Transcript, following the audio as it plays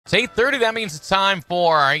It's 8:30. That means it's time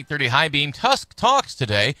for our 8:30 High Beam Tusc Talks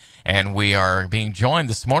today. And we are being joined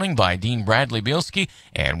this morning by Dean Bradley Bielski,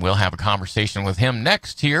 and we'll have a conversation with him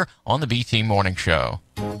next here on the BT Morning Show.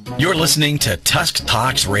 You're listening to Tusc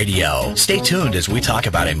Talks Radio. Stay tuned as we talk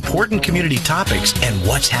about important community topics and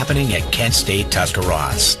what's happening at Kent State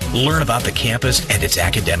Tuscarawas. Learn about the campus and its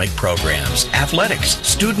academic programs, athletics,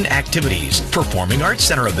 student activities, performing arts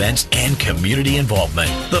center events, and community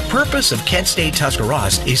involvement. The purpose of Kent State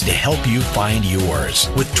Tuscarawas is to help you find yours.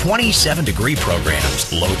 With 27-degree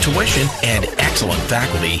programs, low tuition, and excellent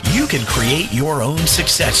faculty, you can create your own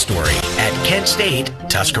success story at Kent State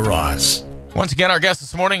Tuscarawas. Once again, our guest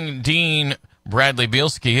this morning, Dean Bradley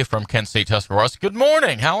Bielski from Kent State Tuscarawas. Good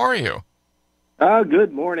morning. How are you?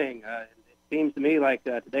 Good morning. It seems to me like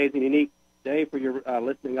today's a unique day for your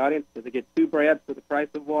listening audience because they get two Brads for the price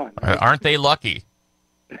of one. Aren't they lucky?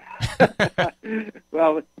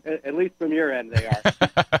 Well, at least from your end, they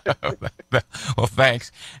are. Well,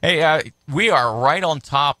 thanks. Hey, we are right on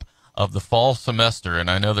top of the fall semester,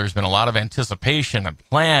 and I know there's been a lot of anticipation and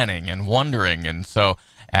planning and wondering, and so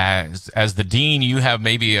as the dean, you have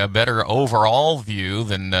maybe a better overall view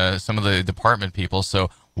than some of the department people. So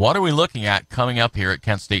what are we looking at coming up here at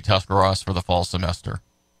Kent State Tuscarawas for the fall semester?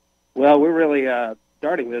 Well, we're really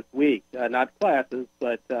starting this week, not classes,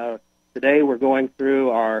 but today we're going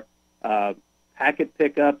through our packet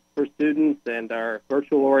pickups for students and our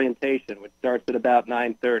virtual orientation, which starts at about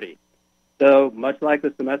 9:30. So much like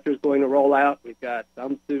the semester is going to roll out, we've got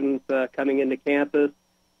some students coming into campus,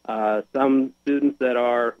 some students that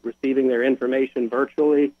are receiving their information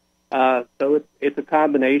virtually. So it's a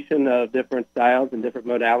combination of different styles and different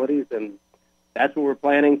modalities, and that's what we're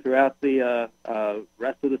planning throughout the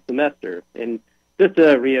rest of the semester. And just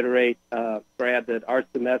to reiterate, Brad, that our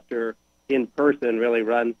semester in person really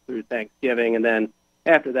runs through Thanksgiving, and then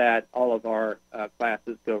after that, all of our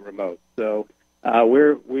classes go remote. So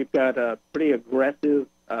we've got a pretty aggressive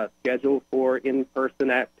schedule for in-person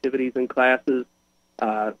activities and classes,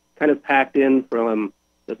 kind of packed in from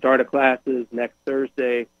the start of classes next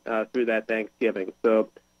Thursday through that Thanksgiving. So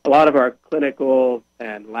a lot of our clinical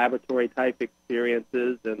and laboratory type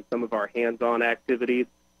experiences and some of our hands-on activities,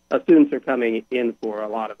 students are coming in for a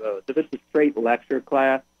lot of those. If it's a straight lecture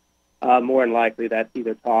class, more than likely that's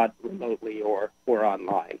either taught remotely or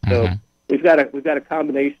online. So we've got a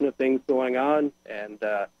combination of things going on, and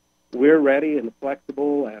we're ready and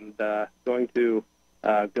flexible and going to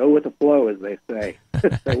go with the flow, as they say.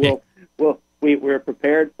 So we're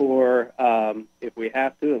prepared for if we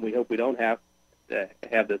have to, and we hope we don't have to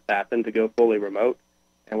have this happen, to go fully remote.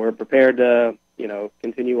 And we're prepared to,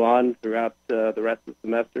 continue on throughout the rest of the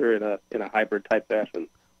semester in a hybrid type fashion.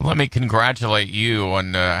 Let me congratulate you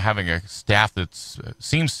on having a staff that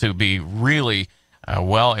seems to be really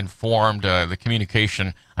well informed. The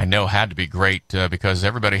communication, I know, had to be great because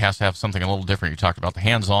everybody has to have something a little different. You talked about the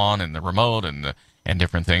hands-on and the remote and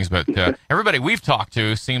different things, but everybody we've talked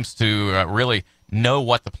to seems to really know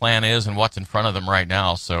what the plan is and what's in front of them right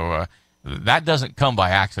now. So that doesn't come by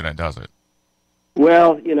accident, does it?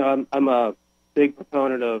 Well, I'm a big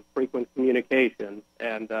proponent of frequent communication,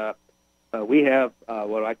 and we have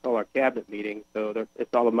what I call our cabinet meetings. So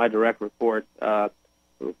it's all of my direct reports.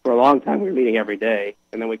 For a long time, we were meeting every day,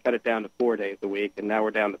 and then we cut it down to 4 days a week, and now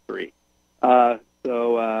we're down to 3.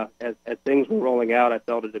 So as things were rolling out, I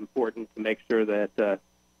felt it important to make sure that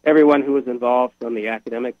everyone who was involved from the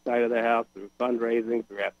academic side of the house, through fundraising,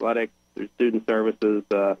 through athletics, through student services,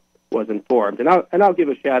 was informed. And I'll give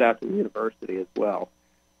a shout out to the university as well.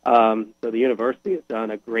 So the university has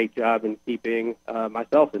done a great job in keeping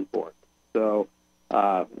myself informed. So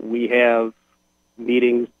we have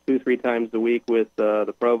meetings 2-3 times a week with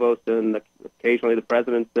the provost and occasionally the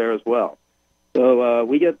presidents there as well. So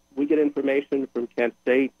we get information from Kent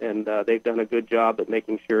State, and they've done a good job at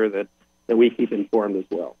making sure that we keep informed as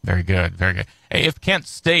well. Very good, very good. Hey, if Kent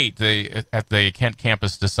State at the Kent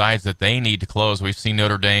campus decides that they need to close, we've seen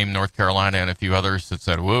Notre Dame, North Carolina, and a few others that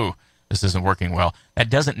said, "Whoa, this isn't working well." That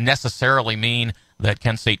doesn't necessarily mean that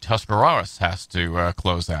Kent State Tuscarawas has to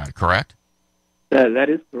close that, correct? That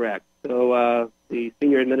is correct. So the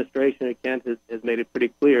senior administration at Kent has made it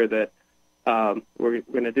pretty clear that we're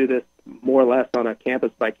going to do this more or less on a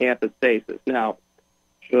campus-by-campus basis. Now,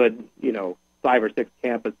 should 5 or 6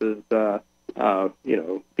 campuses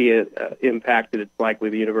be impacted, it's likely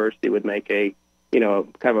the university would make a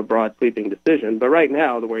kind of a broad sweeping decision. But right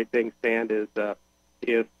now, the way things stand is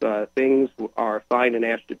if things are fine in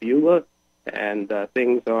Ashtabula and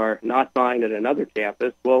things are not fine at another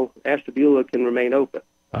campus, well, Ashtabula can remain open.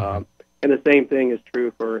 And the same thing is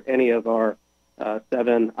true for any of our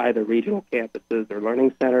 7 either regional campuses or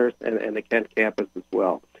learning centers and the Kent campus as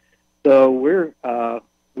well. So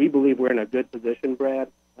we believe we're in a good position, Brad.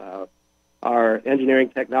 Our engineering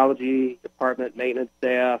technology department, maintenance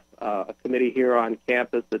staff, a committee here on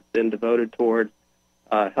campus that's been devoted towards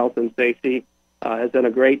health and safety has done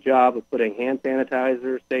a great job of putting hand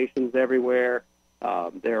sanitizer stations everywhere.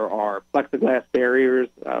 There are plexiglass barriers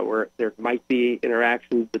where there might be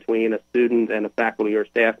interactions between a student and a faculty or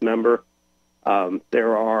staff member.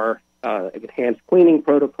 There are enhanced cleaning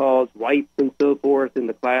protocols, wipes, and so forth in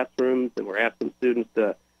the classrooms, and we're asking students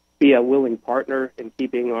to be a willing partner in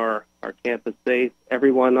keeping our campus safe.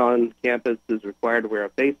 Everyone on campus is required to wear a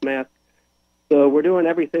face mask. So we're doing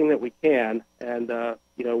everything that we can, and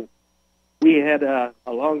we had a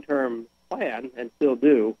long-term plan, and still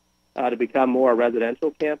do, to become more a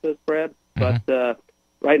residential campus, Fred. Mm-hmm. But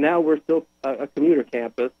right now we're still a commuter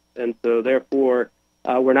campus, and so therefore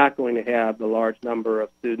we're not going to have the large number of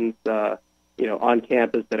students on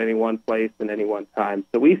campus at any one place at any one time.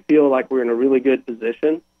 So we feel like we're in a really good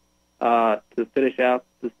position to finish out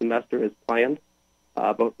the semester as planned.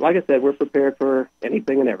 But like I said, we're prepared for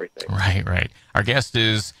anything and everything. Right. Our guest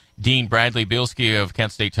is Dean Bradley Bielski of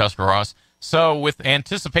Kent State Tuscarawas. So with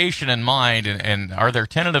anticipation in mind, and are there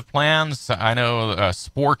tentative plans? I know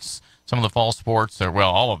sports, some of the fall sports,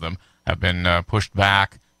 all of them, have been pushed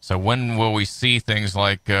back. So when will we see things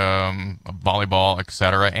like volleyball, et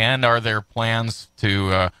cetera? And are there plans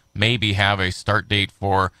to maybe have a start date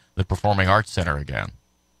for the Performing Arts Center again?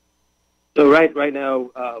 So right now,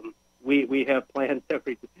 we have plans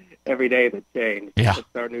every day that change. Yeah. It's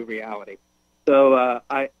our new reality. So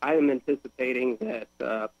I am anticipating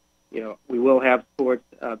that we will have sports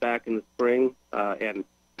back in the spring, and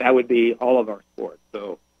that would be all of our sports.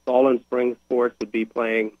 So fall and spring sports would be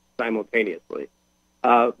playing simultaneously.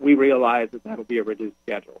 We realize that will be a reduced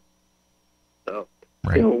schedule. So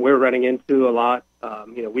right. We're running into a lot.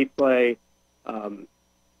 We play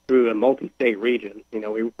through a multi-state region.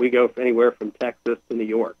 We go anywhere from Texas to New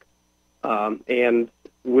York. And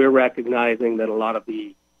we're recognizing that a lot of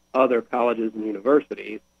the other colleges and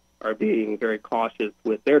universities are being very cautious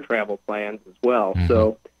with their travel plans as well. Mm-hmm.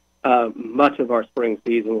 So much of our spring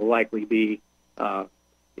season will likely be,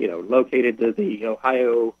 located to the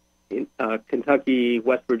Ohio, Kentucky,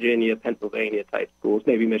 West Virginia, Pennsylvania type schools,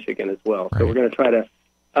 maybe Michigan as well. Right. So we're going to try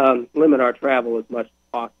to limit our travel as much as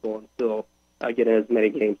possible and still get in as many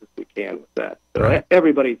games as we can with that. So right.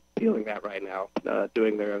 Everybody's feeling that right now,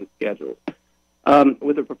 doing their own schedules.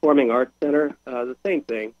 With the Performing Arts Center, the same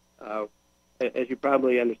thing. As you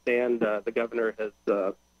probably understand, the governor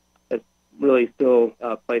has really still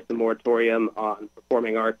placed a moratorium on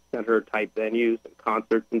Performing Arts Center type venues and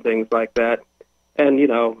concerts and things like that. And,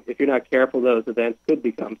 if you're not careful, those events could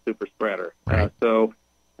become super spreader. Right. So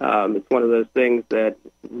it's one of those things that's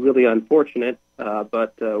really unfortunate,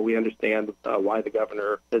 but we understand why the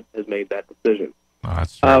governor has made that decision. Oh,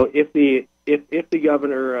 that's true. If the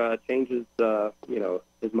governor changes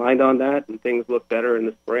his mind on that and things look better in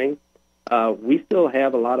the spring, we still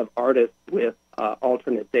have a lot of artists with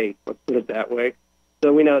alternate dates. Let's put it that way.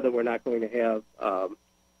 So we know that we're not going to have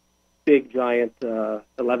big, giant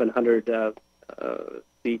 1,100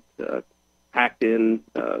 seat packed in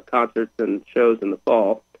concerts and shows in the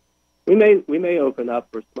fall. We may open up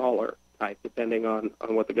for smaller type, depending on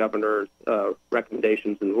what the governor's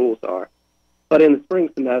recommendations and rules are. But in the spring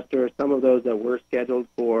semester, some of those that were scheduled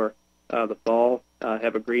for the fall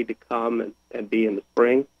have agreed to come and be in the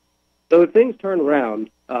spring. So if things turn around,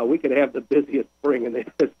 we could have the busiest spring in the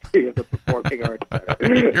history of the Performing Arts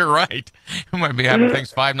Center. You're right. We might be having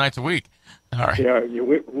things 5 nights a week. All right. Yeah,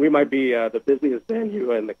 we might be the busiest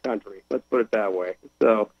venue in the country. Let's put it that way.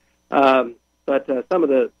 So, but some of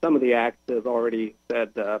the acts have already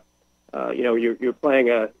said, you're playing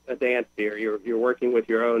a dance here. You're working with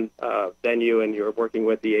your own venue, and you're working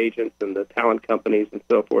with the agents and the talent companies and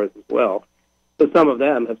so forth as well. So some of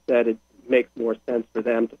them have said it makes more sense for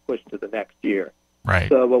them to push to the next year. Right.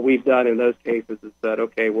 So what we've done in those cases is that,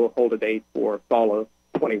 okay, we'll hold a date for fall of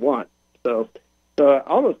 21. So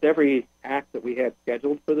almost every act that we had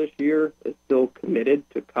scheduled for this year is still committed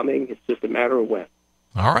to coming. It's just a matter of when.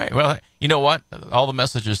 All right. Well, you know what? All the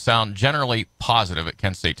messages sound generally positive at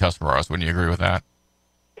Kent State Tuscarawas. Wouldn't you agree with that?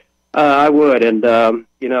 I would. And, a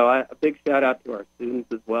big shout out to our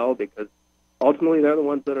students as well, because ultimately they're the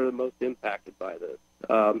ones that are the most impacted by this.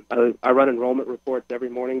 I run enrollment reports every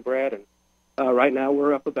morning, Brad, and right now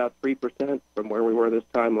we're up about 3% from where we were this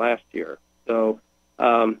time last year. So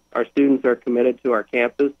our students are committed to our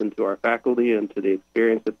campus and to our faculty and to the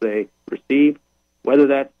experience that they receive, whether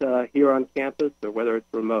that's here on campus or whether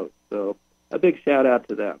it's remote. So a big shout out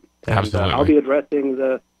to them. Absolutely. And, I'll be addressing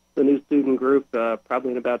the new student group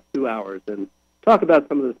probably in about 2 hours. And talk about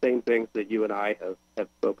some of the same things that you and I have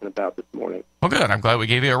spoken about this morning. Well, good. I'm glad we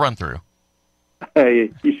gave you a run through.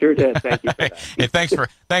 You sure did. Thank you for that. Hey,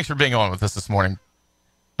 thanks for being on with us this morning.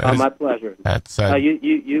 My pleasure. That's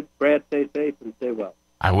you, Brad, stay safe and stay well.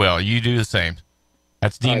 I will. You do the same.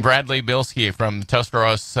 That's Dean Bradley Bilski from the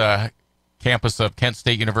Tuscarawas campus of Kent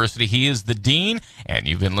State University. He is the dean, and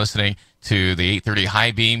you've been listening to the 830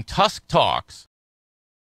 High Beam Tusk Talks.